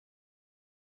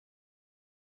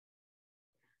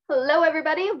Hello,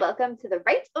 everybody. Welcome to the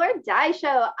Write or Die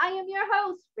Show. I am your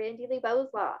host, Randy Lee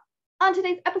Boslaw. On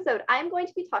today's episode, I'm going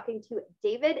to be talking to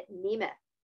David Nemeth.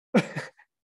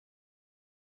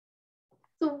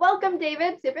 So welcome,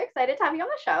 David. Super excited to have you on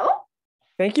the show.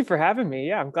 Thank you for having me.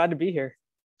 Yeah, I'm glad to be here.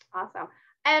 Awesome.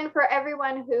 And for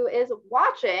everyone who is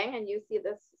watching and you see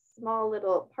this small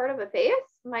little part of a face,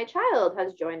 my child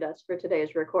has joined us for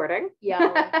today's recording.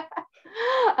 Yeah.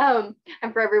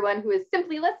 And for everyone who is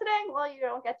simply listening, well, you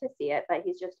don't get to see it, but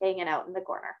he's just hanging out in the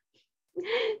corner.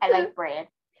 I like bread.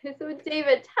 So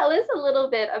David, tell us a little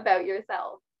bit about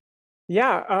yourself.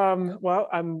 Yeah, well,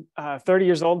 I'm 30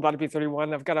 years old, about to be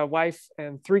 31. I've got a wife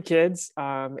and 3 kids,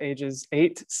 ages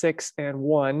 8, 6, and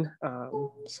 1.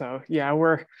 So yeah,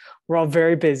 we're all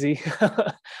very busy.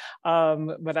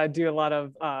 But I do a lot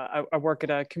of I work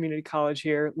at a community college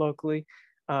here locally,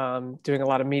 doing a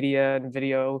lot of media and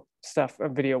video stuff,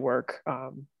 video work.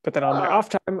 But then on my off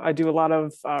time, I do a lot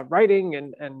of writing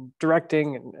and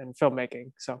directing and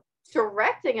filmmaking. So.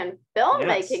 Directing and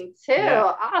filmmaking too.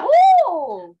 Yeah.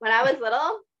 Oh, when I was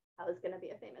little, I was gonna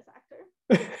be a famous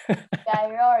actor. Yeah,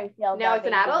 you're already feeling. Now as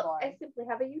an adult, I simply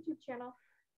have a YouTube channel.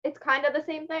 It's kind of the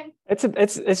same thing.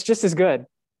 It's just as good.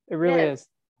 It really is.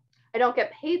 I don't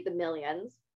get paid the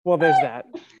millions. Well, there's that.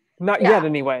 Not yet,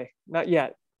 anyway. Not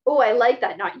yet. Oh, I like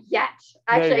that. Not yet.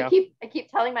 Actually, I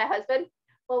keep telling my husband,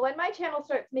 well, when my channel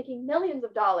starts making millions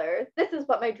of dollars, this is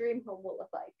what my dream home will look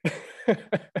like.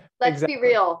 Let's be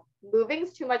real.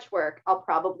 Moving's too much work. I'll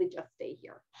probably just stay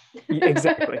here.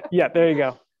 Exactly. Yeah, there you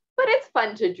go. But it's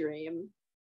fun to dream.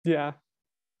 Yeah.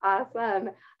 Awesome.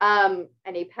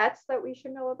 Any pets that we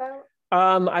should know about?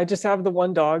 I just have the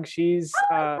one dog. She's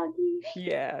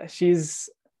she's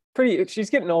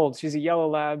getting old. She's a yellow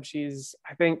lab. She's,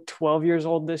 I think, 12 years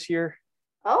old this year.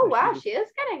 Oh, wow. She is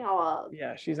getting old.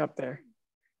 Yeah, she's up there.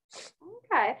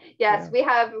 Okay. Yes,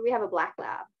 yeah. we have a black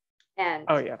lab and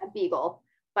a beagle,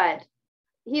 but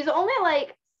he's only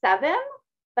like 7,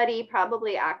 but he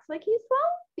probably acts like he's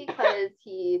 12 because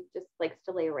he just likes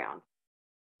to lay around.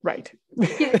 Right.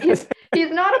 He's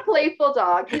not a playful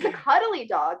dog. He's a cuddly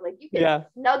dog. Like you can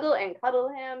snuggle and cuddle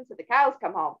him till the cows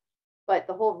come home. But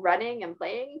the whole running and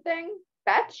playing thing,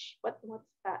 fetch? What's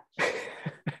fetch?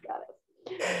 Got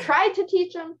it. Tried to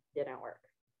teach him, didn't work.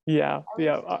 Yeah. He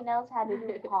knows how to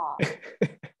do paw.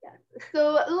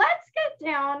 So let's get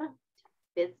down to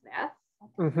business.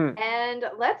 Mm-hmm. And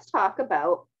let's talk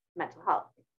about mental health.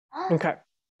 Okay.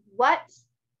 What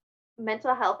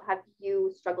mental health have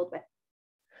you struggled with?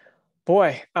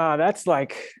 Boy, that's a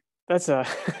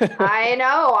I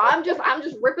know. I'm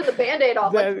just ripping the Band-Aid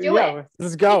off. Let's do it.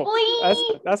 Let's go.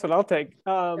 That's what I'll take.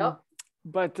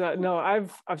 But no,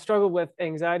 I've struggled with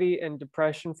anxiety and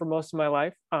depression for most of my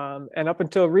life. And up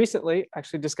until recently,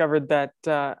 actually discovered that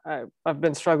I've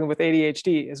been struggling with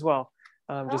ADHD as well,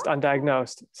 just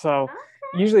undiagnosed. So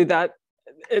usually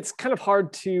it's kind of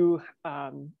hard to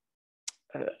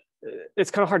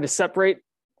separate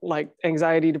like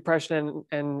anxiety, depression,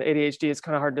 and ADHD. It's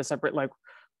kind of hard to separate like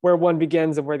where one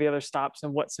begins and where the other stops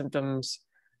and what symptoms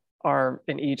are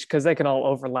in each, because they can all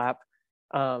overlap.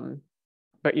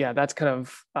 But yeah, that's kind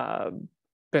of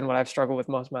been what I've struggled with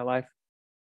most of my life.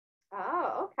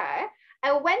 Oh, okay.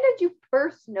 And when did you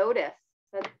first notice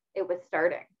that it was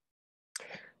starting?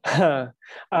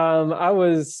 I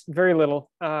was very little.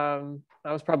 I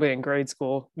was probably in grade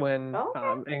school when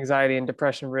anxiety and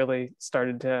depression really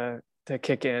started to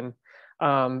kick in.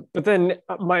 But then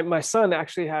my son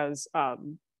actually has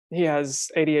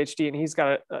ADHD, and he's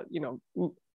got a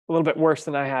little bit worse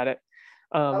than I had it.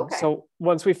 So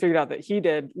once we figured out that he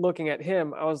did, looking at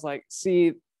him, I was like,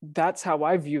 see, that's how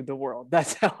I viewed the world.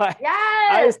 That's how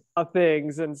I saw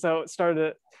things. And so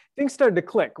things started to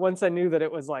click. Once I knew that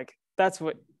it was like, that's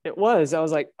what it was, I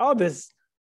was like, oh, this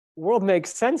world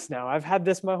makes sense now. I've had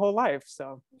this my whole life.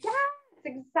 So yes,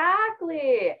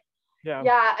 exactly.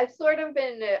 Yeah, I've sort of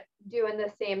been doing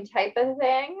the same type of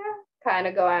thing, kind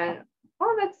of going,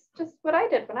 oh, that's just what I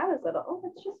did when I was little. Oh,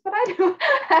 that's just what I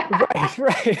do.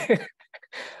 Right.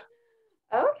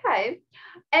 Okay.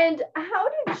 And how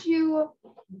did you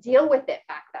deal with it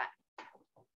back then?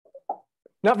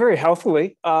 Not very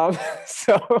healthily.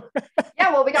 So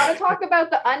yeah, well, we got to talk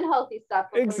about the unhealthy stuff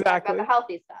before we talk about the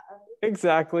healthy stuff.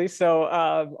 Exactly. So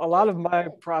a lot of my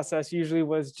process usually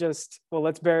was just, well,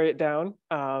 let's bury it down,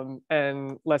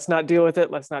 and let's not deal with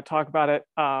it. Let's not talk about it.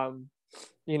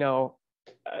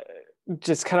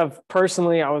 Just kind of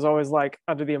personally, I was always like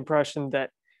under the impression that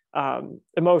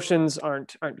emotions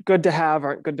aren't good to have,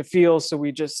 aren't good to feel. So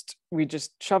we just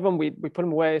shove them, we put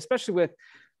them away, especially with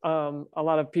a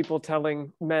lot of people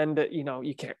telling men that,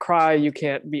 you can't cry, you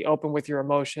can't be open with your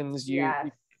emotions, you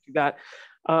do that.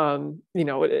 You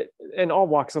know, in all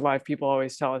walks of life, people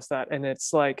always tell us that. And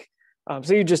it's like,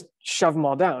 so you just shove them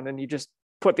all down and you just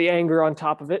put the anger on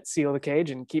top of it, seal the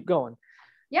cage and keep going.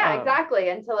 Yeah, exactly.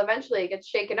 Until eventually it gets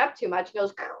shaken up too much. It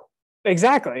goes.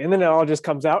 Exactly. And then it all just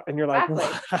comes out and you're like,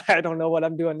 Exactly. I don't know what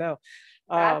I'm doing now.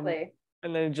 Exactly.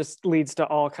 And then it just leads to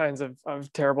all kinds of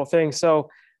terrible things. So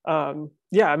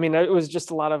yeah, I mean, it was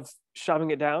just a lot of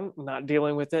shoving it down, not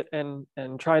dealing with it and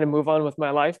trying to move on with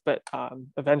my life. But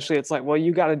eventually it's like, well,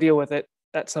 you got to deal with it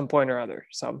at some point or other.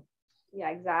 So yeah,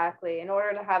 exactly. In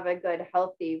order to have a good,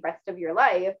 healthy rest of your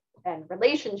life and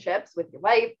relationships with your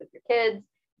wife, with your kids,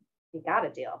 you got to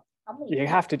deal. You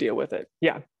have to deal with it.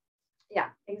 Yeah. Yeah,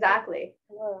 exactly.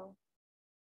 Whoa.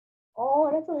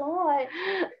 Oh, that's a lot.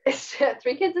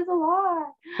 3 kids is a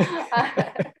lot.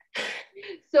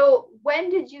 So when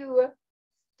did you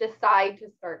decide to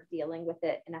start dealing with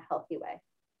it in a healthy way?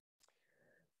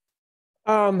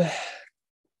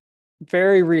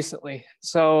 Very recently.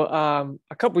 So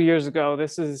a couple years ago,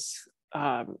 this is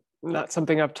not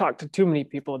something I've talked to too many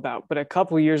people about, but a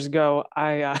couple years ago,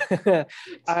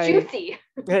 It's juicy.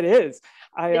 It is.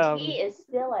 The tea is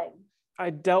spilling. I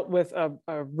dealt with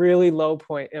a really low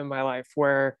point in my life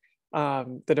where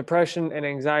the depression and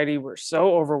anxiety were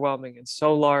so overwhelming and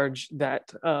so large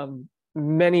that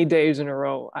many days in a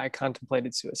row I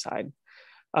contemplated suicide.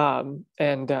 You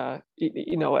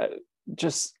know,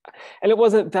 just, and it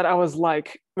wasn't that I was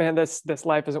like, man, this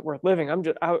life isn't worth living.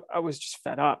 I was just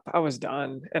fed up. I was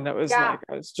done. And it was like,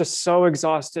 I was just so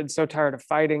exhausted, so tired of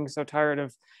fighting, so tired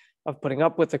of putting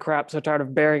up with the crap, so tired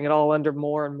of bearing it all under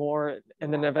more and more.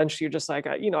 And then eventually you're just like,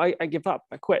 you know, I give up,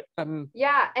 I quit.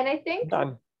 Yeah. And I think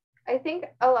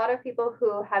a lot of people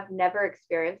who have never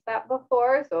experienced that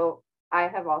before, so I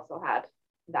have also had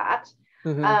that.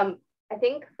 Mm-hmm. I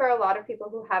think for a lot of people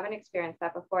who haven't experienced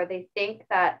that before, they think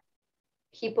that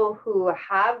people who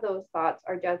have those thoughts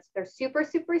are just, they're super,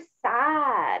 super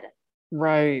sad.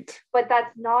 Right. But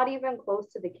that's not even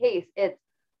close to the case. It's,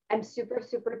 I'm super,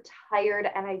 super tired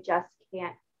and I just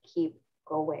can't keep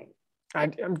going.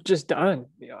 I'm just done.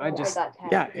 You know,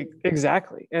 yeah,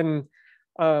 exactly. And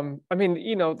I mean,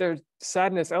 you know, there's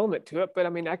sadness element to it, but I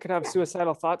mean, I could have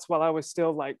suicidal thoughts while I was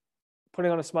still like putting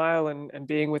on a smile and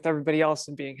being with everybody else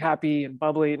and being happy and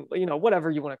bubbly and, you know, whatever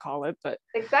you want to call it. But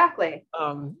exactly.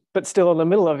 But still in the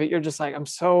middle of it, you're just like, I'm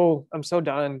so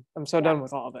done. I'm so done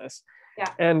with all this.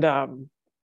 Yeah. And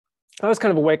that was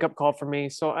kind of a wake up call for me.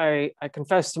 So I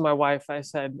confessed to my wife. I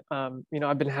said, you know,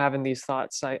 I've been having these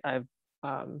thoughts. I've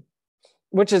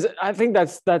which is, I think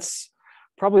that's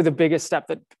probably the biggest step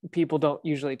that people don't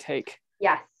usually take.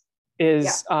 Yes.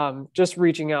 Is just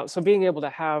reaching out. So being able to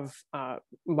have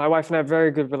my wife and I have a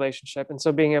very good relationship. And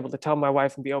so being able to tell my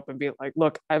wife and be open, be like,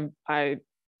 look, I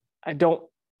don't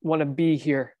want to be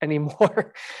here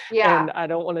anymore. Yeah. And I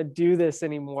don't want to do this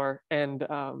anymore. And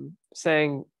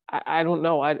saying, I don't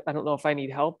know. I don't know if I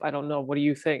need help. I don't know. What do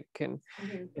you think? And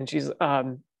mm-hmm. and she's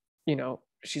you know,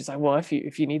 she's like, well, if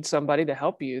you need somebody to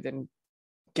help you, then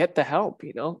get the help,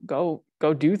 you know,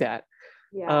 go do that.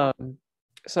 Yeah.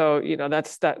 So, you know,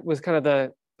 that was kind of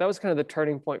the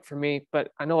turning point for me.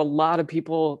 But I know a lot of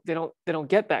people, they don't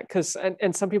get that because,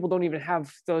 and some people don't even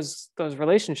have those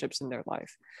relationships in their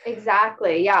life.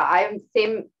 Exactly. Yeah. I'm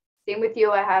same with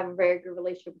you. I have a very good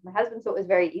relationship with my husband. So it was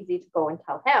very easy to go and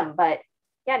tell him, but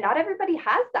yeah, not everybody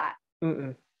has that.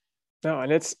 Mm-mm. No.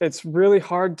 And it's really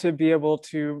hard to be able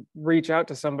to reach out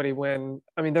to somebody when,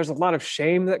 I mean, there's a lot of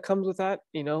shame that comes with that,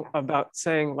 you know, about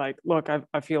saying like, look,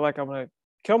 I feel like I want to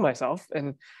kill myself,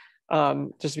 and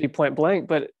just to be point blank.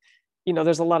 But you know,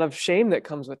 there's a lot of shame that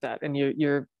comes with that, and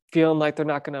you're feeling like they're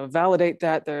not going to validate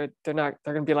that. They're going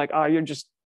to be like, oh, you're just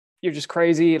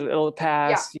crazy, it'll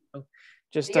pass. Yeah. You know,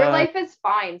 just your life is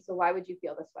fine, so why would you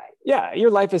feel this way? Yeah,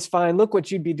 your life is fine, look what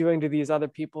you'd be doing to these other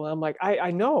people. And I'm like, I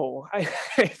know I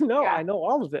know. I know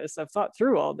all of this, I've thought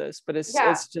through all this, but it's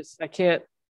just I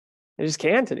just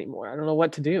can't anymore. I don't know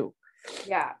what to do.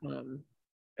 Yeah.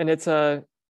 And it's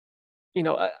you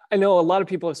know, I know a lot of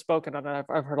people have spoken on it.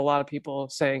 I've heard a lot of people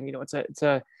saying, you know, it's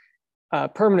a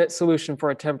permanent solution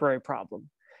for a temporary problem.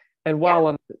 And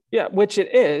while which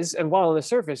it is, and while on the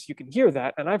surface you can hear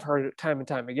that, and I've heard it time and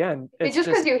time again. It's just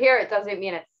because you hear it doesn't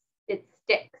mean it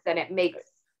sticks and it makes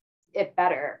it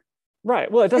better. Right.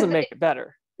 Well, it doesn't make it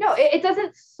better. No, it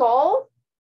doesn't solve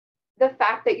the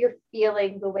fact that you're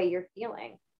feeling the way you're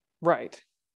feeling. Right.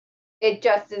 It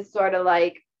just is sort of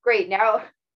like, great, now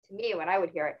to me when I would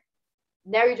hear it,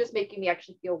 now you're just making me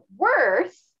actually feel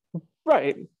worse.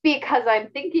 Right. Because I'm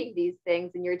thinking these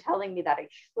things and you're telling me that I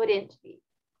shouldn't be.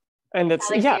 And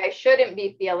it's I shouldn't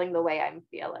be feeling the way I'm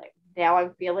feeling. Now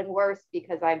I'm feeling worse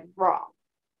because I'm wrong.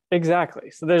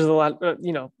 Exactly. So there's a lot,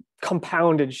 you know,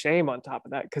 compounded shame on top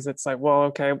of that, because it's like, well,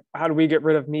 okay, how do we get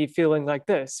rid of me feeling like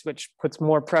this, which puts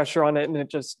more pressure on it, and it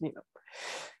just,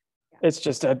 it's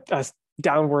just a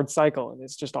downward cycle, and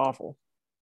it's just awful.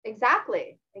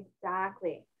 Exactly.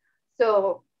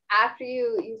 So after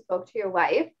you spoke to your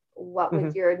wife, what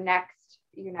was your next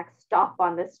stop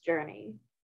on this journey?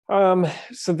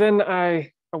 So then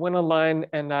I went online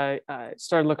and I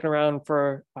started looking around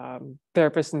for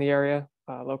therapists in the area,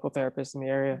 local therapists in the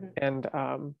area, and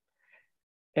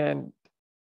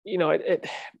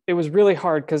it was really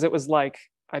hard, because it was like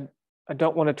I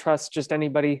don't want to trust just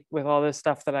anybody with all this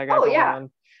stuff that I got going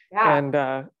on. And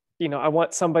I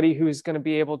want somebody who's going to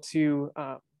be able to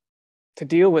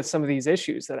deal with some of these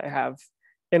issues that I have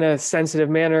in a sensitive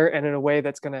manner, and in a way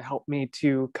that's going to help me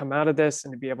to come out of this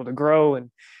and to be able to grow,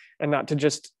 and not to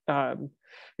just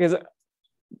because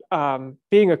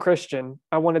being a Christian,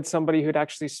 I wanted somebody who'd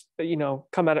actually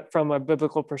come at it from a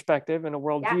biblical perspective and a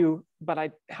worldview.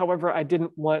 But however, I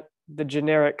didn't want the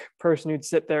generic person who'd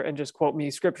sit there and just quote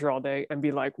me scripture all day and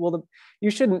be like, well,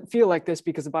 you shouldn't feel like this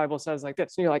because the Bible says like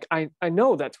this. And you're like, I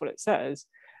know that's what it says.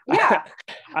 Yeah.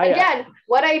 Again,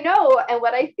 what I know and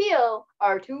what I feel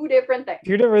are two different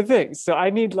things. So I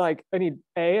need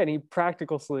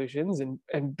practical solutions,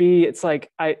 and B, it's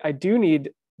like I do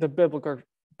need the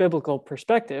biblical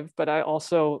perspective, but I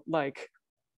also I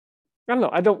don't know,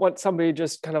 I don't want somebody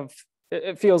just kind of,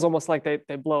 it feels almost like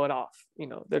they blow it off.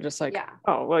 They're just like,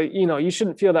 oh, well, you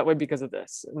shouldn't feel that way because of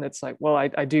this. And it's like, well,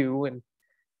 I do. And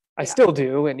I still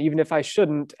do. And even if I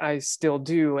shouldn't, I still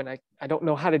do. And I don't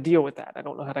know how to deal with that. I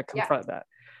don't know how to confront that.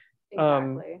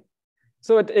 Exactly.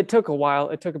 So it took a while.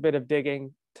 It took a bit of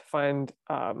digging to find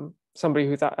somebody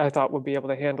who I thought would be able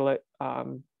to handle it.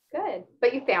 Good.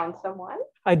 But you found someone?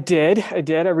 I did.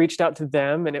 I reached out to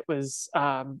them, and it was,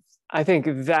 I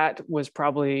think that was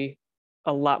probably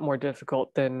a lot more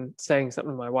difficult than saying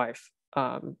something to my wife.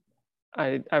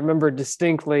 I remember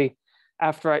distinctly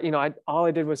after all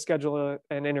I did was schedule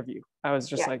an interview. I was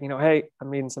just like, hey,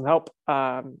 I'm needing some help.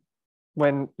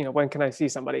 When can I see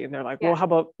somebody? And they're like, well, how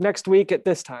about next week at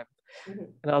this time?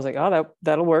 And I was like, oh,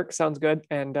 that'll work. Sounds good.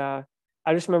 And I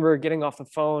just remember getting off the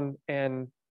phone, and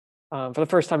for the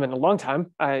first time in a long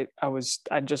time, I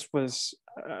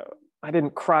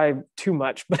didn't cry too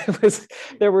much, but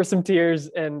there were some tears,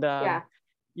 and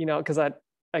because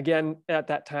again, at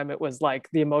that time, it was like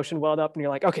the emotion welled up, and you're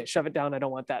like, okay, shove it down. I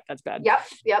don't want that. That's bad.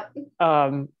 Yep.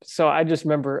 So I just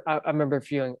remember, I remember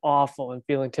feeling awful and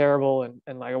feeling terrible,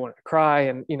 and like I wanted to cry,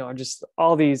 and just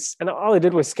all these, and all I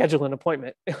did was schedule an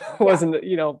appointment. It wasn't,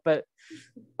 but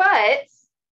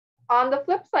on the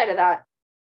flip side of that,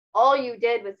 all you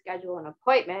did was schedule an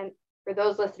appointment. For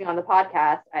those listening on the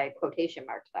podcast, I quotation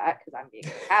marked that because I'm being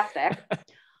sarcastic.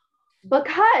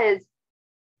 Because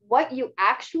what you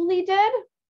actually did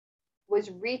was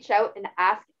reach out and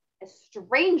ask a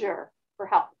stranger for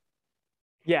help.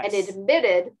 Yes. And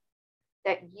admitted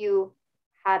that you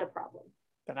had a problem.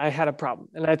 That I had a problem.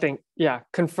 And I think,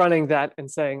 confronting that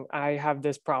and saying, I have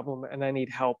this problem and I need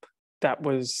help.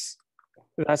 That's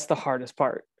the hardest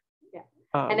part. Yeah.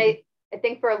 And I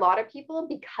think for a lot of people,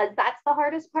 because that's the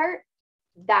hardest part,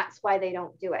 that's why they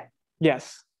don't do it.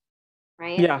 Yes.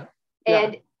 Right? Yeah.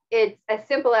 And it's as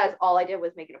simple as all I did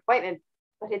was make an appointment,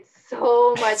 but it's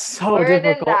so much more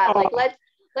difficult. than that. Like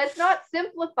let's not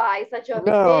simplify such a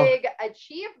big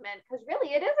achievement, because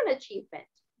really it is an achievement.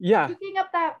 Yeah. Picking up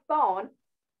that phone.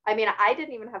 I mean, I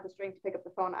didn't even have the strength to pick up the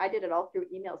phone. I did it all through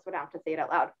email, so I don't have to say it out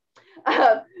loud.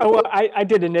 I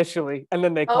did initially, and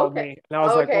then they called me, and I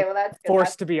was that's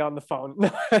forced to be on the phone.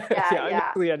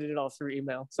 Initially I did it all through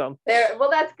email. So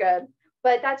that's good.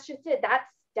 But that's just it. That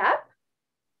step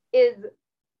is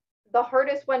the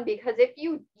hardest one, because if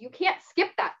you can't skip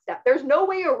that step, there's no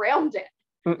way around it.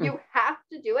 Mm-mm. You have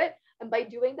to do it. And by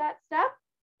doing that step,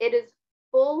 it is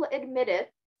full admittance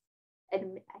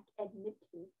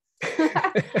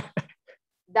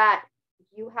that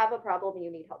you have a problem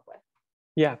you need help with.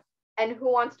 Yeah. And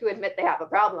who wants to admit they have a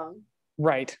problem?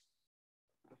 Right.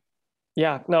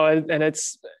 Yeah. No, and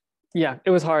it's, it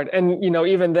was hard. And,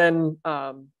 even then,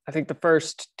 I think the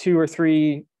first 2 or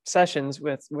 3 sessions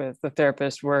with the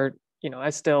therapist were, I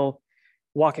still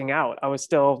walking out. I was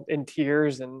still in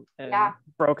tears and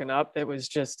broken up. It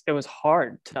was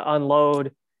hard to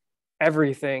unload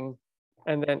everything.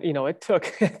 And then, I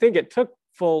think it took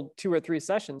full 2 or 3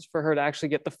 sessions for her to actually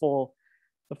get the full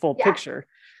picture.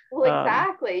 Well,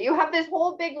 exactly. You have this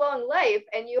whole big long life,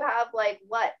 and you have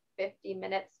 50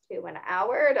 minutes to an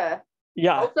hour to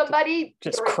tell somebody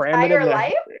just your cram it in entire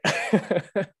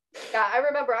life. I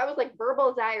remember I was like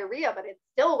verbal diarrhea, but it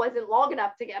still wasn't long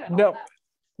enough to get it. No,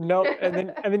 Nope.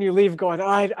 And then you leave going, oh,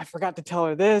 I forgot to tell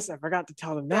her this. I forgot to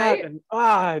tell them that.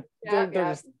 Right?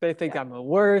 And they think I'm the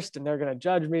worst and they're going to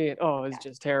judge me. And it's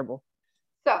just terrible.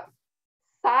 So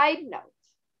side note,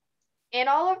 in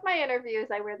all of my interviews,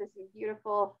 I wear this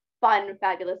beautiful, fun,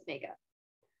 fabulous makeup.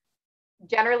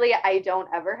 Generally, I don't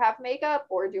ever have makeup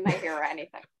or do my hair or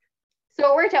anything.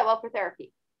 So it worked out well for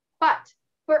therapy. But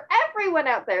for everyone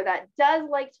out there that does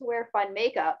like to wear fun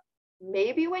makeup,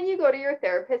 maybe when you go to your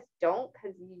therapist, don't,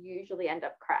 because you usually end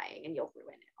up crying and you'll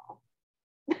ruin it all.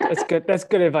 That's good. That's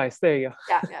good advice. There you go.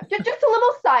 Yeah. Just a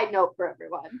little side note for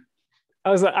everyone.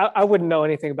 I wouldn't know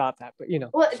anything about that, but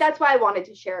Well, that's why I wanted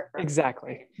to share it.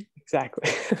 Exactly.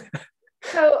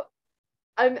 So,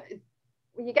 when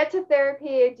you get to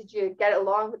therapy, did you get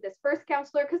along with this first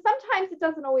counselor? Because sometimes it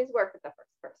doesn't always work with the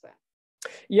first person.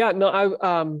 Yeah, no,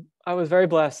 I was very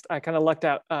blessed. I kind of lucked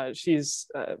out. She's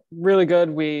really good.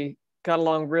 We got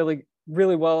along really,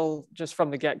 really well just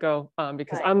from the get-go.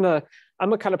 Because right.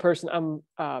 I'm a kind of person.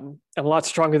 I'm a lot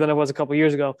stronger than I was a couple of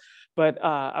years ago, but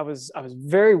I was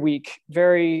very weak,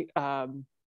 very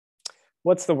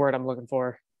what's the word I'm looking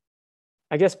for?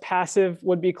 I guess passive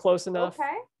would be close enough.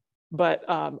 Okay. But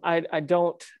I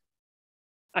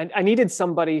needed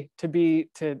somebody to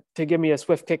give me a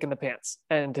swift kick in the pants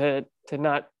and to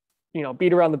not,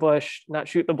 beat around the bush, not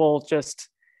shoot the bull, just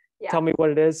tell me what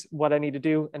it is, what I need to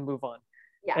do, and move on.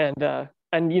 Yeah.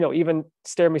 And even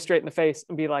stare me straight in the face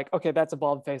and be like, okay, that's a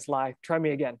bald-faced lie. Try me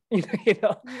again.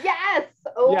 Yes.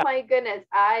 Oh yeah. My goodness.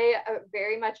 I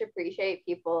very much appreciate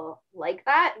people like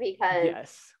that,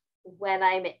 because when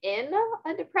I'm in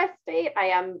a depressed state, I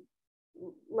am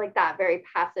like that, very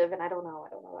passive, and I don't know.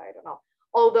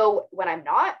 Although when I'm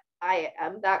not, I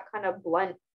am that kind of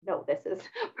blunt, no, this is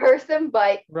person,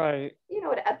 but right.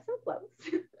 It ebbs and flows.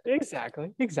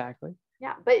 Exactly.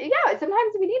 Yeah. But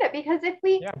sometimes we need it, because if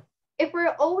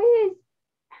we're always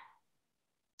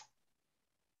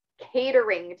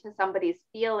catering to somebody's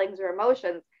feelings or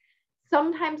emotions,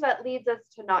 sometimes that leads us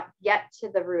to not get to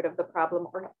the root of the problem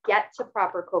or get to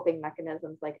proper coping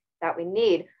mechanisms like that we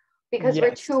need, because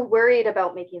we're too worried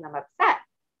about making them upset.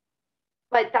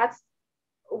 But that's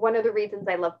one of the reasons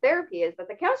I love therapy, is that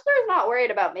the counselor is not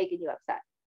worried about making you upset.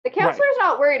 The counselor is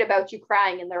not worried about you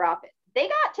crying in their office. They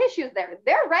got tissues there.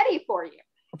 They're ready for you.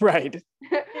 Right.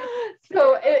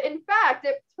 So in fact,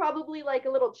 it's probably like a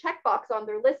little checkbox on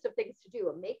their list of things to do.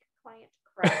 Make a client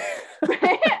cry.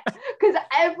 Right? Because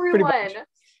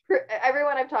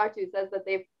everyone I've talked to says that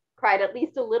they've cried at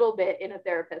least a little bit in a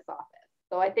therapist's office.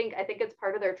 So I think it's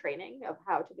part of their training of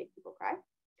how to make people cry.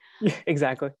 Yeah,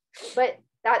 exactly. But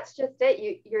that's just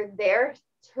it. You're there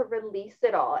to release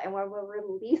it all. And when we're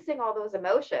releasing all those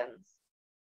emotions,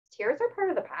 tears are part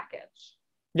of the package.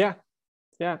 Yeah.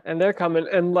 And they're coming.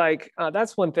 And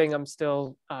that's one thing I'm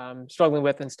still struggling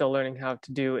with and still learning how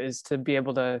to do, is to be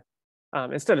able to,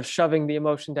 instead of shoving the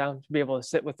emotion down, to be able to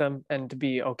sit with them and to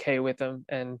be okay with them.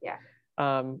 And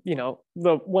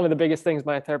one of the biggest things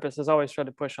my therapist has always tried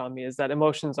to push on me is that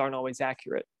emotions aren't always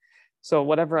accurate. So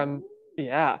whatever I'm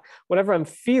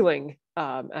feeling,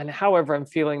 and however I'm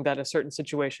feeling that a certain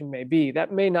situation may be,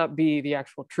 that may not be the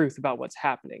actual truth about what's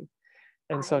happening.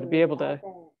 And so to be able to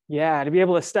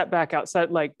step back outside,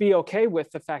 be okay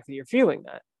with the fact that you're feeling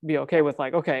that, be okay with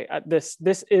okay, this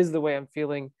is the way I'm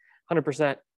feeling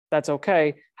 100%. That's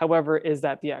okay. However, is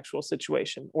that the actual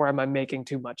situation, or am I making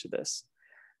too much of this?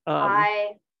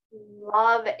 I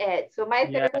love it. So my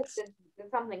therapist did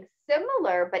something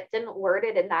similar, but didn't word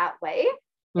it in that way.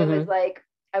 It was like,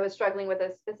 I was struggling with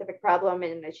a specific problem,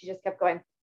 and she just kept going,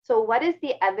 so what is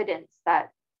the evidence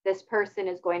that this person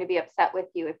is going to be upset with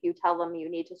you if you tell them you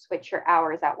need to switch your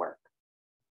hours at work?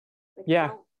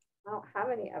 I don't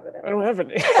have any evidence. I don't have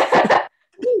any.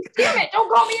 Damn it,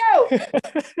 don't call me out.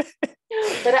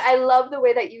 But I love the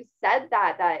way that you said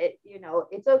that it,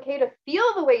 it's okay to feel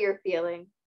the way you're feeling,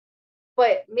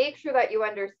 but make sure that you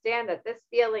understand that this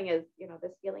feeling is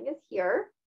here.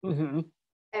 Mm-hmm.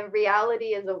 And reality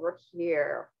is over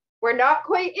here. We're not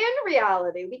quite in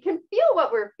reality. We can feel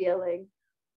what we're feeling.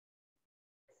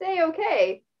 Say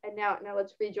okay. And now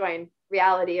let's rejoin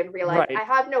reality and realize I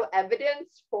have no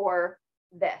evidence for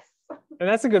this. And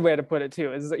that's a good way to put it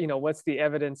too, is, what's the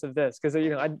evidence of this? Because,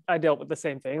 I dealt with the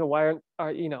same thing. Why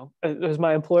is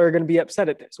my employer going to be upset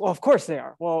at this? Well, of course they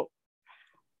are. Well,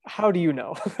 how do you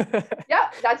know? Yeah,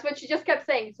 that's what she just kept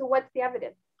saying. So what's the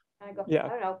evidence? And I go, I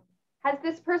don't know. Has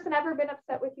this person ever been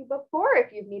upset with you before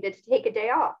if you've needed to take a day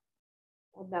off?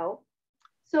 Well, no.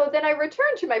 So then I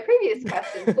return to my previous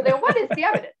question. So then what is the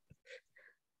evidence?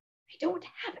 I don't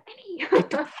have any.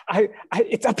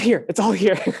 It's up here. It's all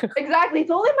here. Exactly.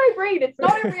 It's all in my brain. It's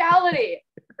not in reality.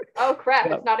 Oh crap.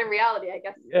 It's not in reality, I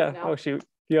guess. Yeah. Oh shoot.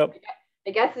 Yep.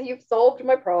 I guess you've solved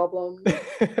my problem.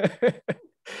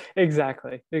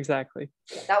 Exactly.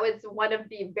 That was one of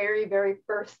the very, very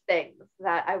first things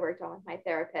that I worked on with my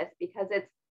therapist, because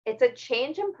it's a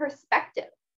change in perspective.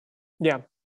 Yeah.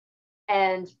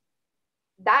 And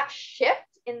that shift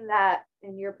in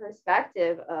your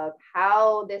perspective of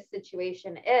how this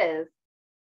situation is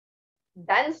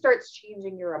then starts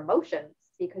changing your emotions,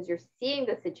 because you're seeing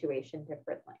the situation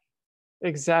differently.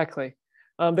 Exactly.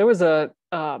 There was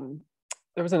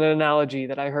an analogy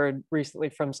that I heard recently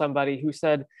from somebody who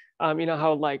said, you know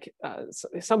how like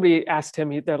somebody asked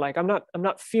him, they're like, I'm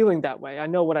not feeling that way. I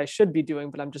know what I should be doing,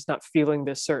 but I'm just not feeling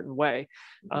this certain way.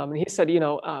 And he said,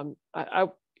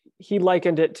 he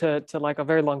likened it to like a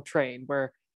very long train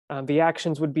where the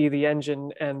actions would be the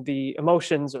engine and the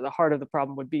emotions or the heart of the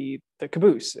problem would be the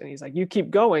caboose. And he's like, you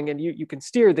keep going and you can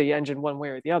steer the engine one way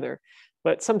or the other.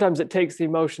 But sometimes it takes the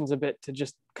emotions a bit to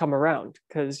just come around,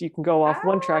 because you can go off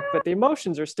one track, but the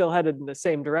emotions are still headed in the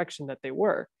same direction that they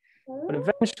were. But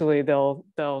eventually they'll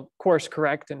course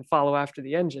correct and follow after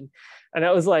the engine. And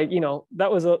that was like,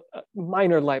 that was a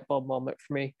minor light bulb moment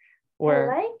for me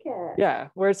where, I like it. Yeah,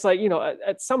 where it's like,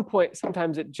 at some point,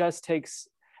 sometimes it just takes,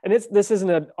 and this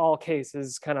isn't an all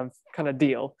cases kind of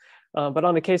deal. But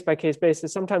on a case-by-case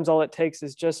basis, sometimes all it takes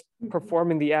is just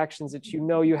performing the actions that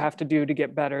you have to do to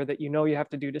get better, that you have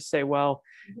to do to stay well,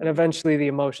 and eventually the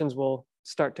emotions will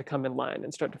start to come in line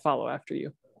and start to follow after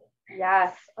you.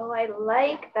 Yes. Oh, I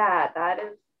like that. That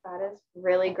is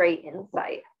really great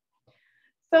insight.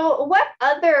 So what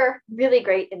other really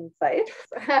great insights,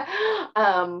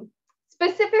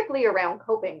 specifically around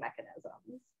coping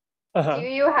mechanisms, do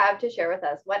you have to share with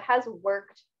us? What has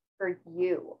worked for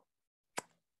you?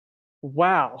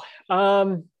 Wow.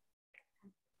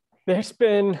 There's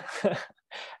been,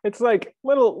 it's like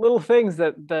little things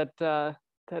that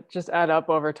just add up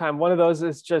over time. One of those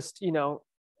is just,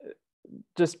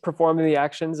 just performing the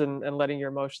actions and letting your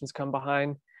emotions come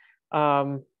behind.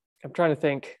 I'm trying to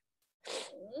think.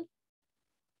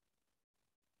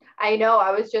 I know.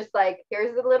 I was just like,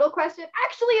 here's a little question.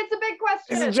 Actually, it's a big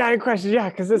question. It's a giant question. Yeah.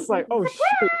 Cause it's like, oh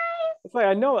shoot. It's like,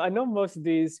 I know most of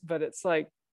these, but it's like,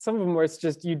 some of them where it's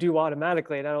just you do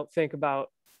automatically, and I don't think about,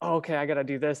 oh, okay, I got to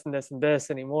do this and this and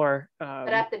this anymore. But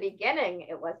at the beginning,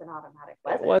 it wasn't automatic,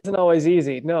 was it? It wasn't always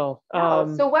easy, no.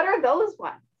 So what are those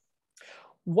ones?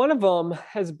 One of them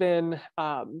has been,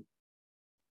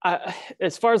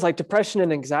 as far as like depression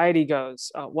and anxiety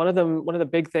goes, one of the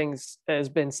big things has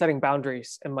been setting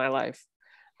boundaries in my life,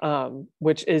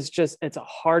 which is just, it's a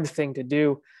hard thing to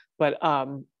do. But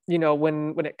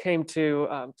when it came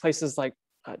to places like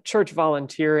church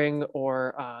volunteering,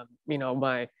 or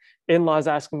my in-laws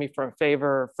asking me for a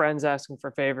favor, or friends asking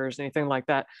for favors, anything like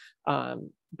that,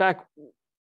 back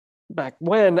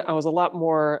when I was a lot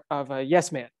more of a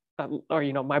yes man, or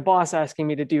my boss asking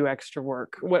me to do extra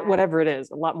work, whatever it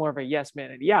is, a lot more of a yes man.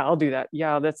 And yeah, I'll do that.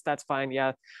 Yeah, that's fine.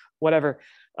 Yeah, whatever.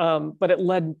 But it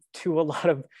led to a lot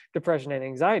of depression and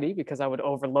anxiety, because I would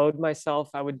overload myself.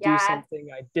 I would do something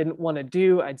I didn't want to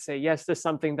do. I'd say yes to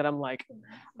something that I'm like,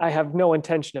 I have no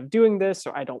intention of doing this,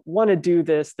 or I don't want to do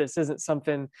this. This isn't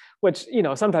something, which,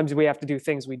 sometimes we have to do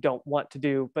things we don't want to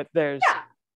do, but there's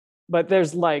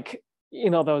like,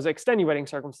 those extenuating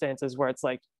circumstances where it's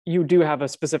like, you do have a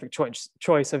specific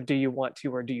choice of, do you want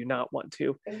to, or do you not want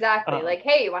to? Exactly. Like,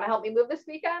 hey, you want to help me move this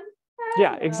weekend?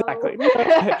 Yeah, exactly.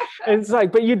 It's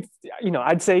like, but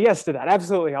I'd say yes to that.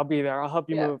 Absolutely. I'll be there. I'll help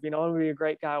you move. I want to be a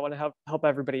great guy. I want to help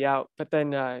everybody out. But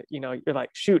then, you're like,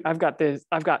 shoot, I've got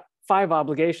 5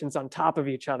 obligations on top of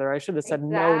each other. I should have said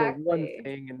no to one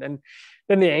thing. And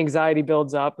then the anxiety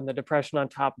builds up and the depression on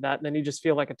top of that. And then you just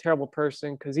feel like a terrible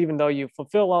person, because even though you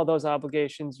fulfill all those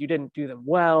obligations, you didn't do them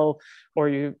well, or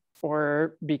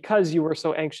because you were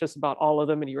so anxious about all of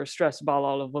them and you were stressed about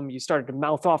all of them, you started to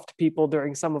mouth off to people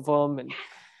during some of them. And,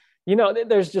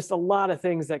 there's just a lot of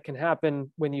things that can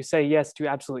happen when you say yes to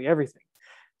absolutely everything.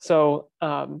 So,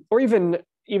 or even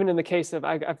in the case of,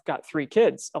 I've got 3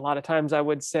 kids, a lot of times I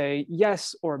would say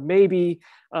yes or maybe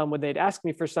when they'd ask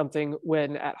me for something,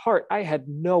 when at heart I had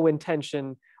no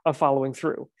intention of following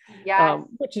through.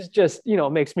 Which is just,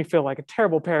 makes me feel like a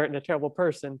terrible parent and a terrible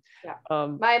person.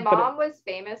 My mom was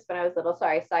famous when I was little.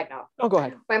 Sorry, side note. Oh, go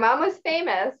ahead. My mom was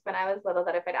famous when I was little,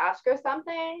 that if I'd ask her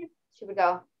something, she would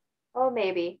go, oh,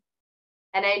 maybe.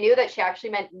 And I knew that she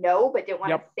actually meant no, but didn't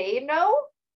want to say no,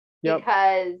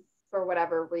 because for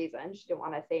whatever reason, she didn't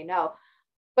want to say no.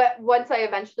 But once I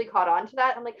eventually caught on to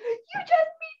that, I'm like, you just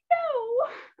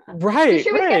mean no. Right. So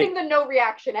she was getting the no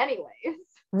reaction anyways.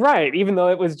 Right. Even though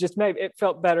it was just, maybe it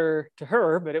felt better to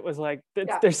her, but it was like,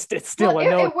 it's still a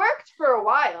no. It worked for a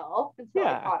while until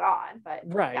I caught on, but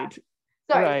right.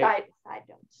 Sorry, side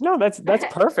note. No, that's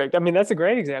perfect. I mean, that's a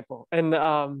great example. And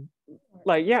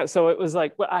like, yeah, so it was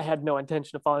like, well, I had no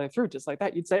intention of following through, just like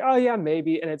that. You'd say, oh yeah,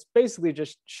 maybe. And it's basically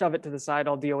just shove it to the side.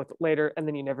 I'll deal with it later. And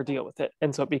then you never deal with it.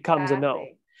 And so it becomes a no.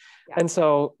 Yeah. And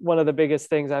so one of the biggest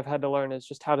things I've had to learn is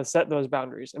just how to set those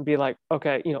boundaries and be like,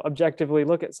 okay, objectively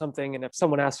look at something. And if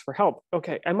someone asks for help,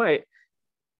 okay,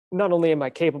 not only am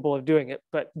I capable of doing it,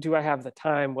 but do I have the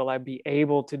time? Will I be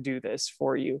able to do this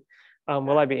for you?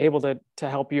 Will I be able to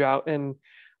help you out? And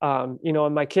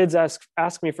and my kids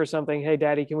ask me for something. Hey,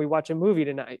 Daddy, can we watch a movie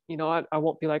tonight? I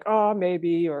won't be like, oh,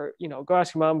 maybe, or go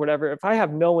ask your mom, whatever. If I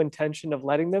have no intention of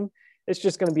letting them, it's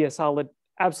just going to be a solid,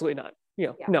 absolutely not.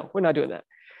 No, we're not doing that.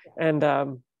 Yeah.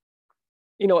 And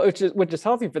which is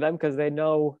healthy for them because they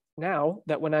know now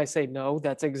that when I say no,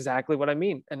 that's exactly what I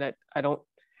mean, and that I don't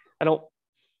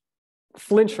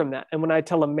flinch from that. And when I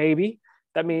tell them maybe,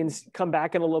 that means come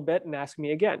back in a little bit and ask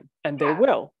me again, and they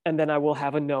will, and then I will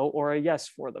have a no or a yes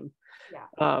for them.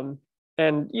 Yeah.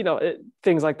 And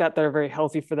things like that are very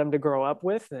healthy for them to grow up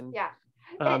with. And yeah,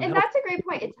 and that's a great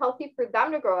point. It's healthy for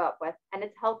them to grow up with, and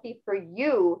it's healthy for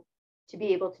you to be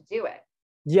able to do it.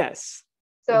 Yes.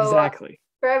 So exactly.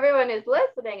 For everyone who's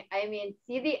listening, I mean,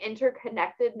 see the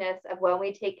interconnectedness of when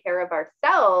we take care of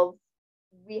ourselves,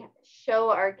 we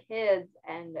show our kids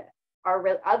and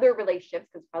our other relationships,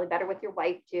 because it's probably better with your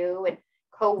wife too, and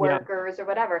co-workers or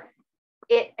whatever.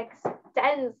 It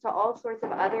extends to all sorts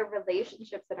of other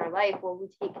relationships in our life where we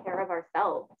take care of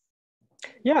ourselves.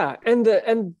 Yeah, and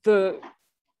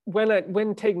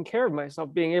when taking care of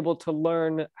myself, being able to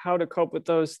learn how to cope with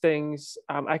those things,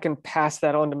 I can pass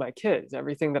that on to my kids,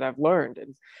 everything that I've learned,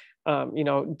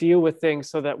 and deal with things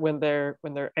so that when they're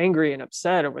angry and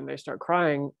upset or when they start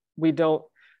crying,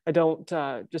 I don't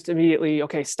just immediately,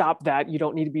 okay, stop that. You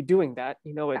don't need to be doing that.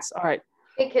 It's all right.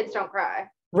 Big kids don't cry.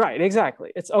 Right.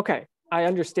 Exactly. It's okay. I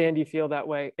understand you feel that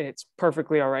way, and it's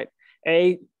perfectly all right.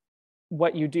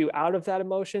 What you do out of that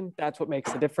emotion, that's what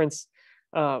makes the difference.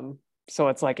 So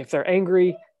it's like, if they're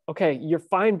angry, okay, you're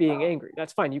fine being angry.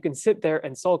 That's fine. You can sit there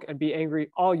and sulk and be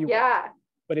angry all you want.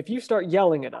 But if you start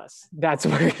yelling at us, that's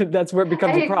where it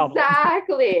becomes a problem.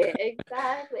 Exactly.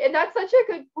 And that's such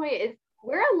a good point, is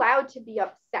we're allowed to be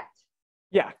upset.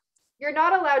 Yeah. You're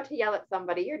not allowed to yell at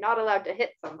somebody. You're not allowed to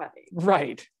hit somebody.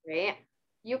 Right.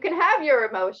 You can have your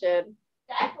emotion.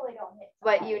 Definitely don't hit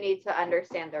somebody. But you need to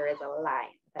understand there is a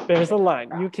line. There's a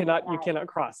line. You cannot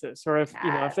cross this. Or if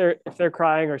if they're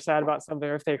crying or sad about something,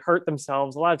 or if they hurt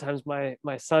themselves, a lot of times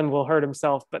my son will hurt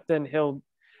himself, but then he'll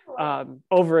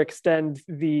overextend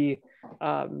the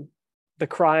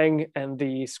crying and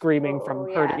the screaming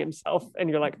from hurting himself, and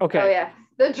you're like, okay,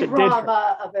 the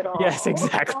drama of it all. Yes,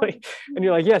 exactly. And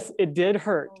you're like, yes, it did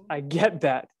hurt. I get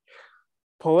that.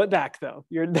 Pull it back though.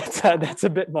 That's a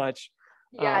bit much.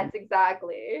 Yes,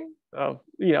 exactly. Oh,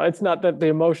 it's not that the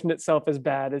emotion itself is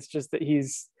bad. It's just that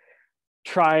he's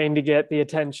trying to get the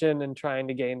attention and trying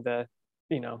to gain the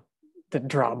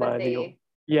drama, and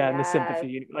the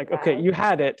sympathy. Like, okay, you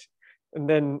had it, and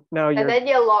then now and then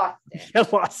you lost it. You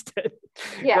lost it.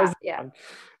 Yeah.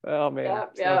 Oh man.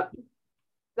 Yeah.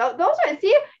 Those are,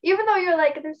 see, even though you're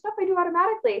like, there's stuff I do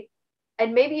automatically,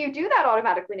 and maybe you do that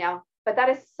automatically now, but that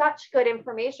is such good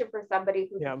information for somebody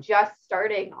who's just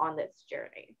starting on this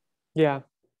journey. Yeah,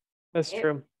 that's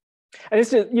true. And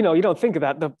it's just, you don't think of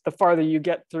that. The farther you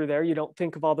get through there, you don't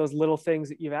think of all those little things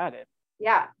that you've added.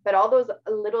 Yeah, but all those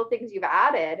little things you've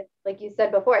added, like you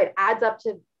said before, it adds up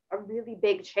to a really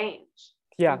big change.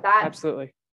 Yeah,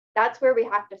 absolutely. That's where we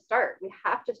have to start. We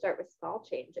have to start with small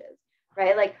changes,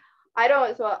 right? Like,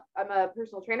 so I'm a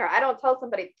personal trainer. I don't tell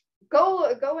somebody, go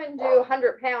and do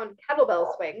 100-pound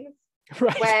kettlebell swings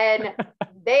when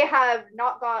they have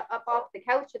not got up off the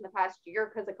couch in the past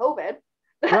year because of COVID.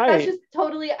 That's just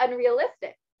totally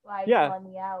unrealistic. On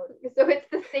the out. So it's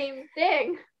the same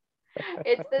thing.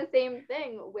 It's the same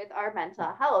thing with our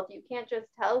mental health. You can't just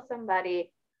tell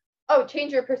somebody, oh,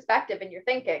 change your perspective and your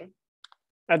thinking.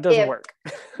 That doesn't work.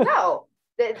 No.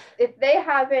 If they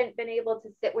haven't been able to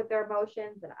sit with their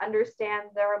emotions and understand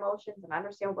their emotions and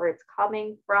understand where it's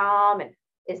coming from, and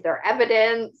is there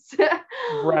evidence?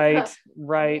 Right.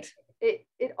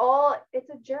 It's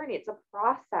a journey. It's a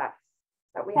process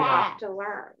that we have to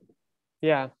learn.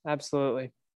 Yeah,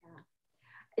 absolutely.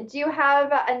 Yeah. Do you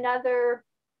have another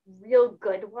real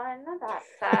good one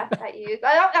that you used?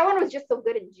 That one was just so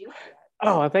good and juicy.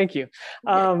 Oh, thank you.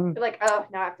 You're like, oh,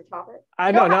 now I have to top it.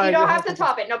 I know. You don't have to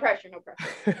top it. No pressure.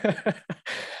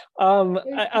 I'm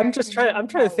trying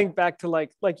to think back to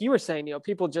like you were saying,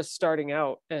 people just starting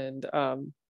out, and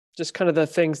just kind of the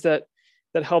things that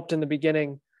helped in the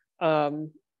beginning. But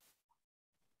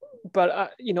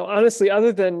honestly,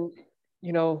 other than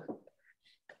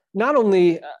not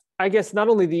only, I guess, not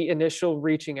only the initial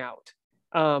reaching out,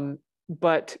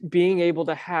 but being able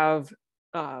to have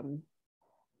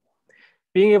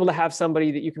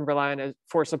somebody that you can rely on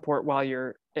for support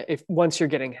while once you're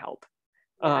getting help.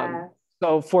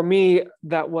 So for me,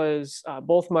 that was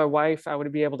both my wife. I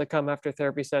would be able to come after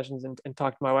therapy sessions and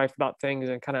talk to my wife about things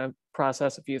and kind of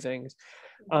process a few things,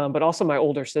 but also my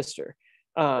older sister.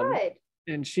 Good.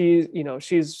 And she's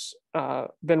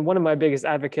been one of my biggest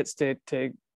advocates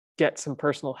to get some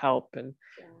personal help. And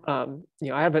I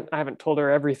haven't told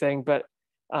her everything, but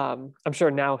I'm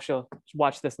sure now she'll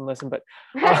watch this and listen. But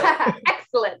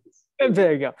excellent.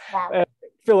 There you go. Wow.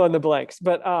 Fill in the blanks.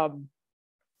 But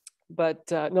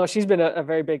no, she's been a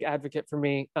very big advocate for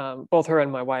me, both her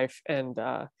and my wife. And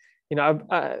a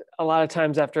lot of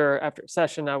times after a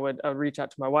session, I would reach out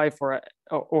to my wife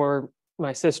or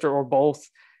my sister or both,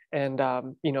 and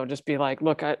just be like,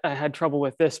 look, I had trouble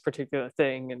with this particular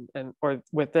thing and or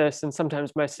with this. And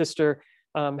sometimes my sister,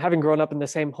 having grown up in the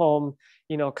same home,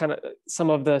 kind of some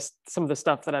of the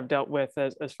stuff that I've dealt with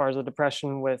as far as the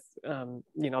depression with, the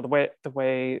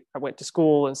way I went to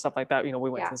school and stuff like that, we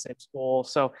went to the same school.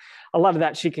 So a lot of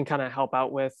that she can kind of help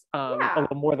out with a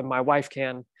little more than my wife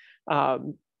can.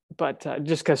 But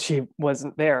just because she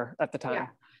wasn't there at the time.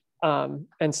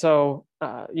 And so,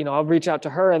 I'll reach out to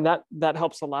her, and that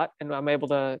helps a lot. And I'm able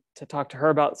to talk to her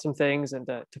about some things and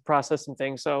to process some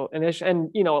things. So, and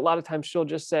a lot of times she'll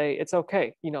just say, it's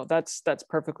okay. That's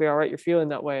perfectly all right. You're feeling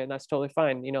that way, and that's totally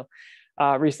fine.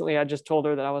 Recently I just told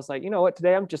her that I was like, you know what,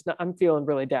 today I'm feeling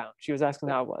really down. She was asking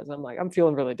how I was. I'm like, I'm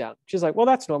feeling really down. She's like, well,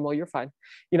 that's normal. You're fine.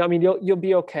 You'll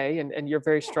be okay. And you're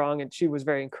very strong. And she was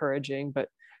very encouraging, but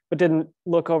didn't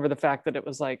look over the fact that it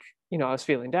was like, I was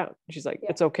feeling down. She's like,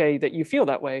 it's okay that you feel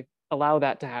that way. Allow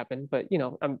that to happen. But,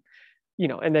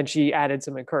 and then she added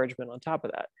some encouragement on top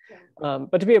of that.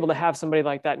 But to be able to have somebody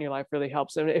like that in your life really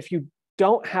helps. And if you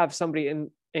don't have somebody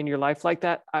in your life like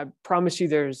that, I promise you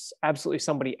there's absolutely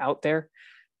somebody out there.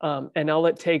 And all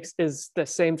it takes is the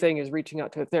same thing as reaching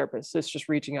out to a therapist. It's just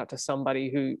reaching out to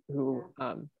somebody who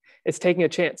it's taking a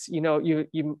chance.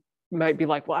 You might be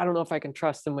like, well, I don't know if I can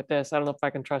trust them with this. I don't know if I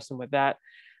can trust them with that.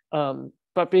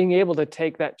 But being able to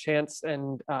take that chance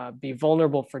and be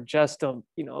vulnerable for just a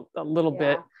little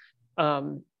bit,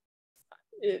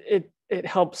 it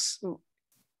helps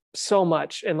so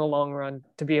much in the long run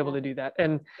to be able to do that.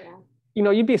 And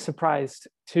you'd be surprised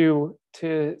to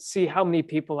see how many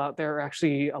people out there are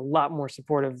actually a lot more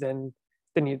supportive than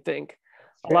you'd think.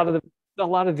 A lot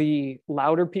of the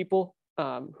louder people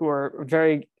who are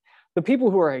the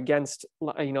people who are against,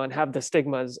 and have the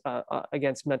stigmas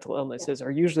against mental illnesses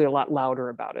are usually a lot louder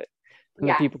about it than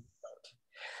the people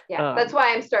who don't. That's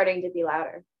why I'm starting to be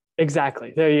louder.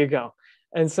 Exactly. There you go.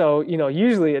 And so,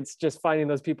 usually it's just finding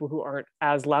those people who aren't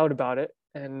as loud about it.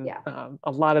 And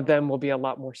a lot of them will be a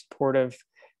lot more supportive.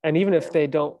 And even if they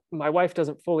don't, my wife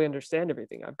doesn't fully understand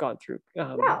everything I've gone through.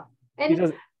 No.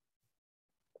 And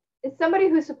it's somebody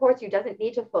who supports you doesn't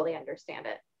need to fully understand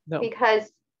it. No.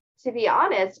 Because to be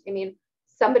honest,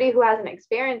 somebody who hasn't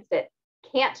experienced it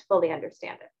can't fully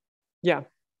understand it. Yeah.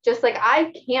 Just like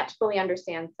I can't fully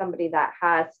understand somebody that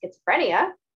has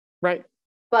schizophrenia. Right.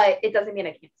 But it doesn't mean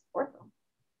I can't support them.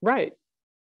 Right.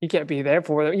 You can't be there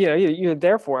for them. You're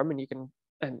there for them, and you can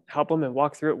help them and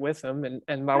walk through it with them.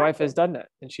 And my wife has done that.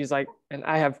 And she's like, and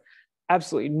I have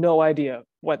absolutely no idea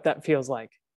what that feels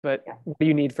like. But what do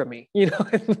you need from me?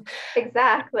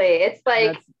 Exactly. It's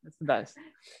like that's the best.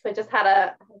 So I just had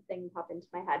a thing pop into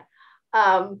my head.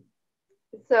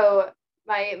 So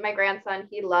my grandson,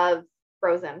 he loves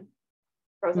Frozen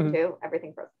 2,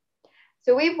 everything Frozen.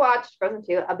 So we've watched Frozen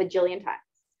 2 a bajillion times.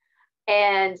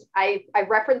 And I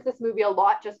reference this movie a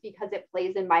lot just because it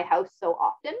plays in my house so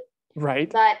often.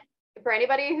 Right. But for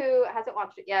anybody who hasn't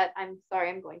watched it yet, I'm sorry,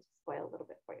 I'm going to spoil a little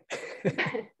bit for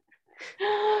you.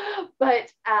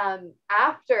 But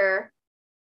after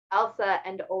Elsa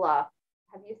and Olaf,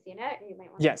 have you seen it? You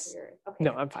might want yes. To hear it. Okay.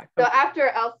 No, I'm fine. So after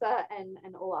Elsa and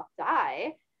Olaf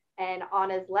die, and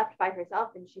Anna's left by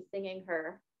herself, and she's singing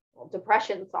her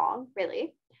depression song,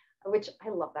 really, which I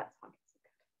love that song.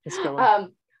 It's a good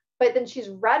one. But then she's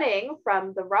running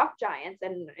from the rock giants,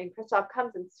 and Kristoff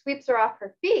comes and sweeps her off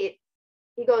her feet.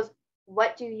 He goes,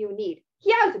 "What do you need?"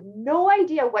 He has no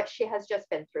idea what she has just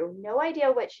been through, no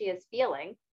idea what she is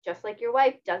feeling, just like your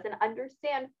wife doesn't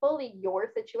understand fully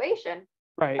your situation.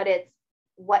 Right. But it's,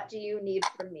 what do you need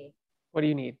from me? What do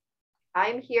you need?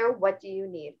 I'm here. What do you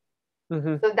need?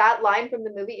 Mm-hmm. So that line from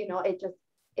the movie,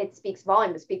 it speaks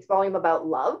volume. It speaks volume about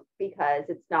love, because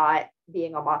it's not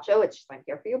being a macho. It's just, I'm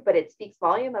here for you. But it speaks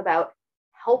volume about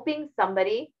helping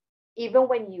somebody even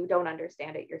when you don't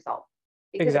understand it yourself.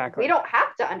 because exactly. we don't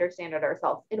have to understand it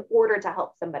ourselves in order to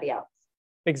help somebody else.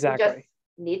 Exactly. We just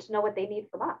need to know what they need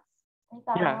from us. We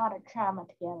got a lot of trauma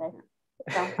together.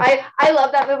 So I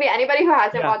love that movie. Anybody who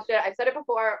hasn't watched it, I've said it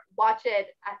before, watch it.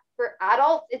 For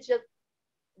adults, it's just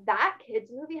that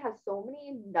kids movie has so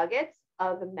many nuggets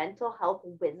of mental health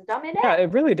wisdom in it. Yeah,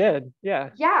 it really did. Yeah.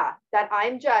 Yeah, that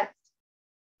I'm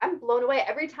blown away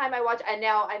every time I watch. And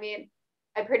now, I mean,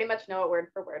 I pretty much know it word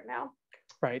for word now.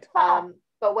 Right.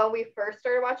 But when we first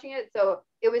started watching it, so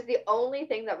it was the only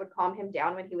thing that would calm him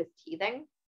down when he was teething.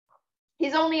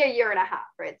 He's only 1.5 years,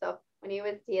 right? So when he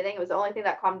was teething, it was the only thing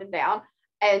that calmed him down.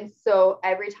 And so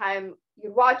every time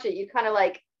you'd watch it, you kind of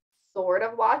like sort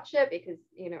of watch it because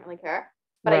you don't really care.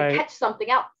 But I catch something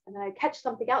else, and then I catch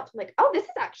something else. I'm like, oh, this is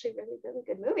actually really, really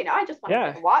good movie. Now I just want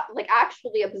to like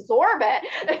actually absorb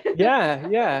it.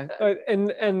 yeah.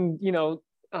 And you know,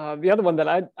 the other one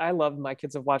that I love, my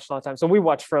kids have watched a lot of times. So we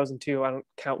watch Frozen too. I don't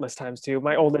countless times too.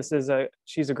 My oldest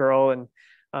she's a girl, and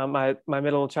my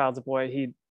middle child's a boy.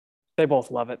 They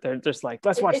both love it. They're just like,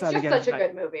 let's watch that again. It's just such a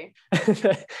good movie.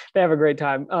 They have a great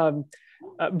time.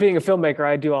 Being a filmmaker,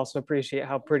 I do also appreciate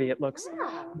how pretty it looks.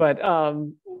 But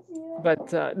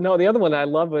no, the other one I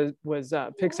love was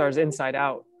Pixar's Inside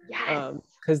Out. Yes.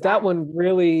 Because that one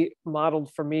really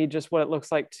modeled for me just what it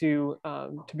looks like to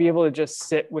be able to just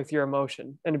sit with your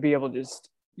emotion and to be able to just,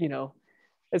 you know,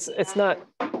 it's not,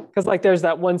 because like there's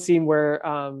that one scene where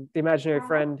the imaginary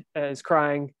friend is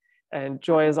crying and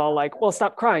Joy is all like, well,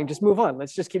 stop crying, just move on.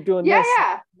 Let's just keep doing this.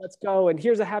 Let's go. And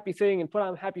here's a happy thing and put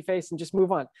on a happy face and just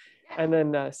move on. And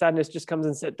then Sadness just comes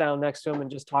and sit down next to him and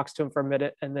just talks to him for a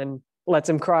minute and then lets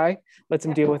him cry, lets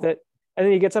him deal with it. And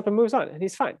then he gets up and moves on and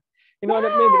he's fine. You know,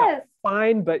 maybe not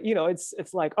fine, but you know, it's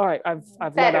like, all right, I've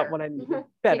let out what I need.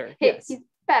 Better. He's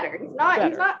better. He's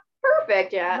not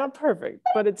perfect yet. Not perfect,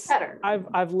 but it's better.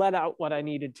 I've let out what I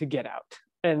needed to get out.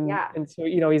 And so,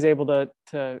 you know, he's able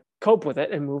to cope with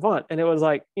it and move on. And it was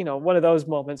like, you know, one of those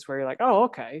moments where you're like, oh,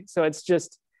 okay. So it's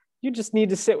just, you just need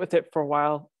to sit with it for a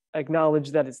while,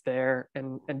 acknowledge that it's there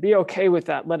and be okay with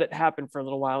that. Let it happen for a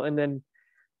little while. And then,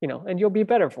 you know, and you'll be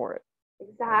better for it.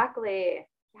 Exactly.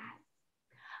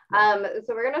 Yes.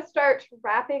 So we're going to start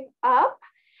wrapping up.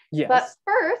 Yes. But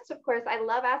first, of course, I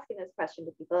love asking this question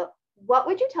to people. What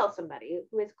would you tell somebody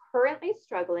who is currently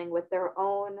struggling with their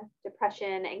own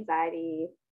depression, anxiety,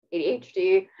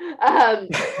 ADHD?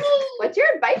 What's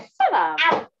your advice to them?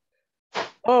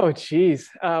 Oh, geez.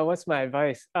 What's my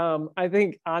advice? I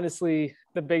think, honestly,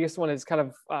 the biggest one is kind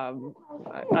of,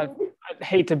 I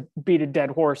hate to beat a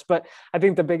dead horse, but I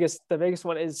think the biggest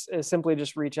one is simply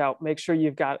just reach out, make sure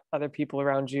you've got other people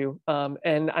around you.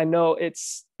 And I know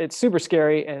it's super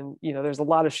scary and, you know, there's a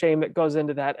lot of shame that goes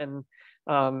into that. And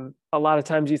a lot of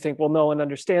times you think, well, no one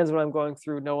understands what I'm going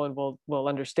through. No one will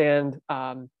understand.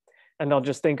 And they'll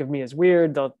just think of me as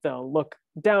weird. They'll look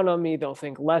down on me. They'll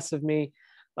think less of me.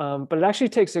 But it actually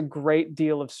takes a great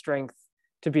deal of strength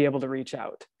to be able to reach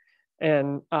out.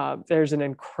 And there's an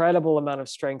incredible amount of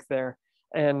strength there.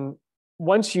 And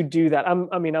once you do that,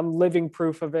 I'm living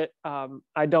proof of it.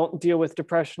 I don't deal with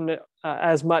depression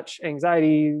as much,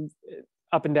 anxiety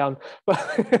up and down,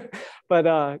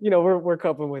 but you know, we're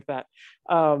coping with that.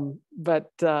 You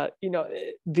know,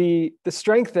 the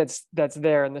strength that's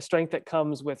there and the strength that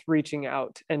comes with reaching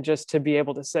out and just to be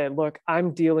able to say, look,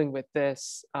 I'm dealing with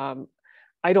this.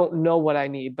 I don't know what I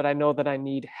need, but I know that I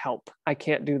need help. I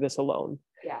can't do this alone.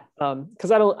 Yeah.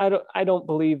 Because I don't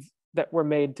believe that we're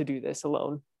made to do this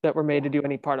alone, that we're made to do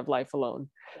any part of life alone.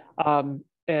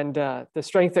 And the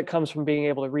strength that comes from being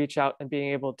able to reach out and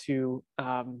being able to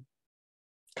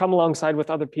come alongside with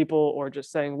other people, or just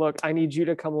saying, look, I need you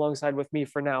to come alongside with me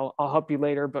for now. I'll help you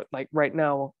later. But like right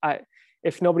now,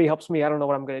 if nobody helps me, I don't know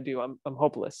what I'm going to do. I'm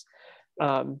hopeless.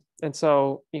 And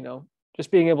so, you know,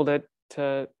 just being able to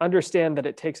understand that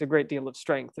it takes a great deal of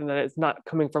strength and that it's not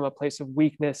coming from a place of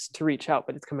weakness to reach out,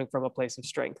 but it's coming from a place of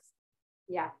strength.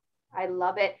 Yeah, I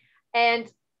love it. And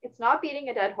it's not beating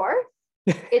a dead horse.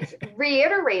 It's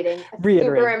reiterating a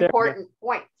super important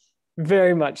point.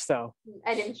 Very much so.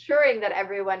 And ensuring that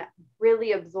everyone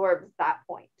really absorbs that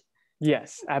point.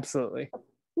 Yes, absolutely.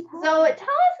 So tell us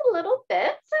a little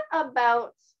bit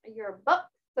about your book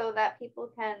so that people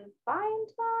can find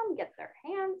them, get their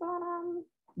hands on them.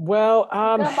 Well,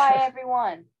 by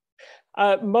everyone.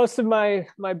 Most of my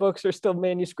books are still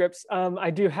manuscripts. I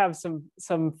do have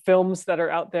some films that are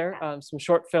out there, some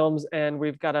short films, and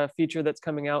we've got a feature that's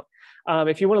coming out.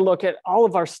 If you want to look at all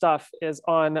of our stuff is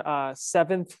on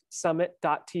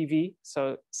 7thsummit.tv.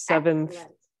 So 7th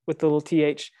with the little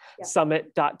th,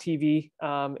 summit.tv.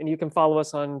 And you can follow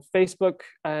us on Facebook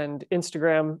and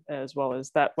Instagram as well as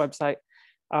that website.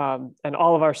 And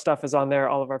all of our stuff is on there,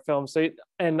 all of our films. So,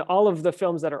 and all of the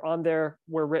films that are on there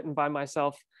were written by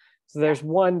myself. So there's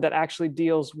one that actually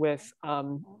deals with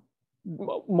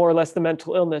more or less the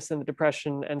mental illness and the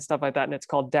depression and stuff like that. And it's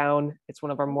called Down. It's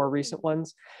one of our more recent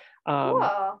ones.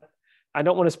 Cool. I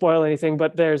don't want to spoil anything,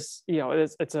 but there's,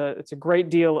 it's a great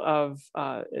deal of,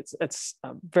 it's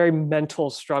a very mental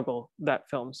struggle, that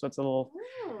film. So it's a little,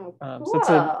 cool. so it's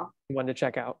a one to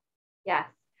check out. Yes,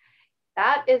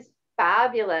 that is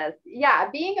fabulous. Yeah,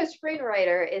 being a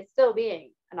screenwriter is still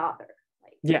being an author.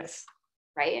 Like, yes.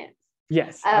 Right?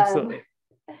 Yes, absolutely.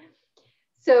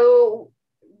 So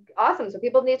awesome. So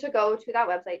people need to go to that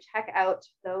website, check out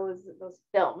those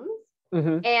films.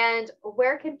 Mm-hmm. And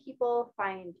where can people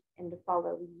find and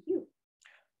follow you?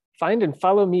 Find and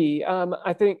follow me.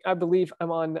 I believe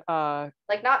I'm on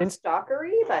like not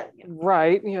stalkery, but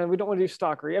right. We don't want to do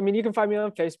stalkery. I mean, you can find me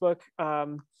on Facebook.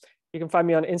 You can find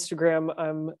me on Instagram.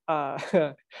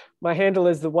 I'm my handle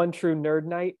is the One True Nerd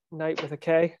Night with a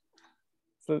K.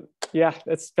 So yeah,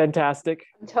 that's fantastic.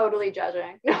 I'm totally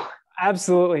judging.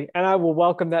 Absolutely. And I will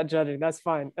welcome that judging. That's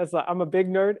fine. I'm a big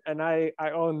nerd and I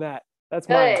own that. That's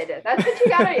good. Mine. That's what you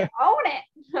gotta own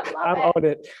it. I own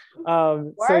it.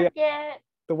 Work it.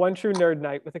 The One True Nerd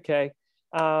Night with a K.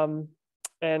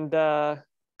 And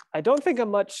I don't think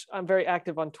I'm very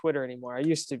active on Twitter anymore. I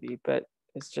used to be, but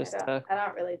it's just I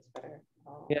don't really Twitter.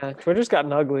 Yeah, Twitter's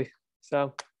gotten ugly.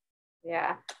 So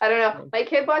yeah, I don't know. My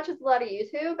kid watches a lot of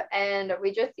YouTube, and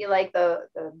we just see like the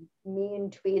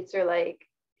mean tweets or like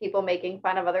people making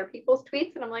fun of other people's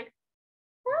tweets, and I'm like,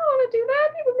 I don't want to do that.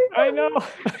 People make fun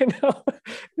I know.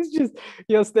 It's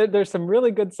just there's some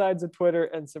really good sides of Twitter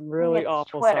and some really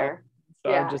awful sides.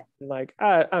 So yeah. I'm just like,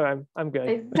 I'm good.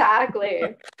 Exactly.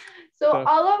 So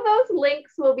all of those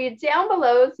links will be down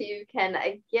below, so you can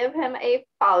give him a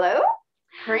follow.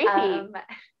 Creepy.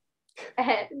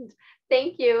 And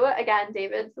thank you again,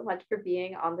 David, so much for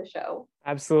being on the show.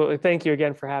 Absolutely. Thank you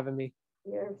again for having me.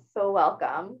 You're so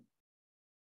welcome.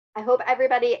 I hope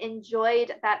everybody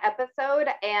enjoyed that episode,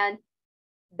 and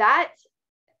that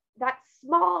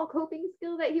small coping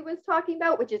skill that he was talking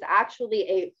about, which is actually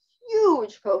a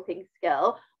huge coping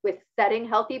skill with setting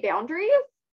healthy boundaries.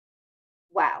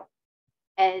 Wow.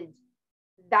 And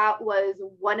that was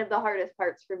one of the hardest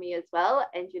parts for me as well.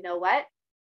 And you know what?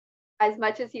 As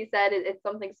much as he said it's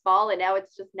something small and now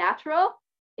it's just natural,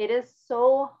 it is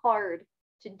so hard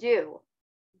to do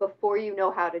before you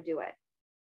know how to do it.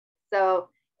 So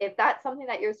if that's something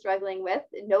that you're struggling with,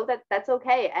 know that that's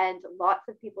okay. And lots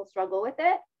of people struggle with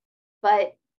it,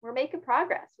 but we're making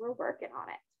progress. We're working on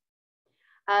it.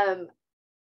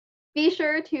 Be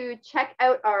sure to check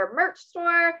out our merch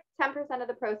store. 10% of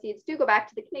the proceeds do go back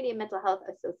to the Canadian Mental Health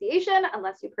Association,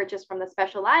 unless you purchase from the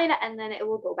special line, and then it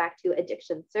will go back to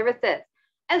addiction services.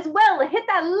 As well, hit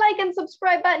that like and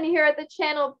subscribe button here at the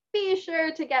channel. Be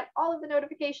sure to get all of the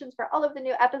notifications for all of the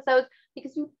new episodes,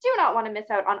 because you do not want to miss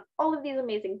out on all of these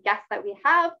amazing guests that we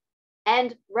have.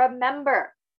 And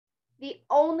remember, the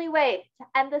only way to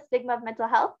end the stigma of mental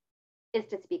health is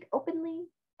to speak openly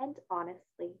and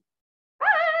honestly.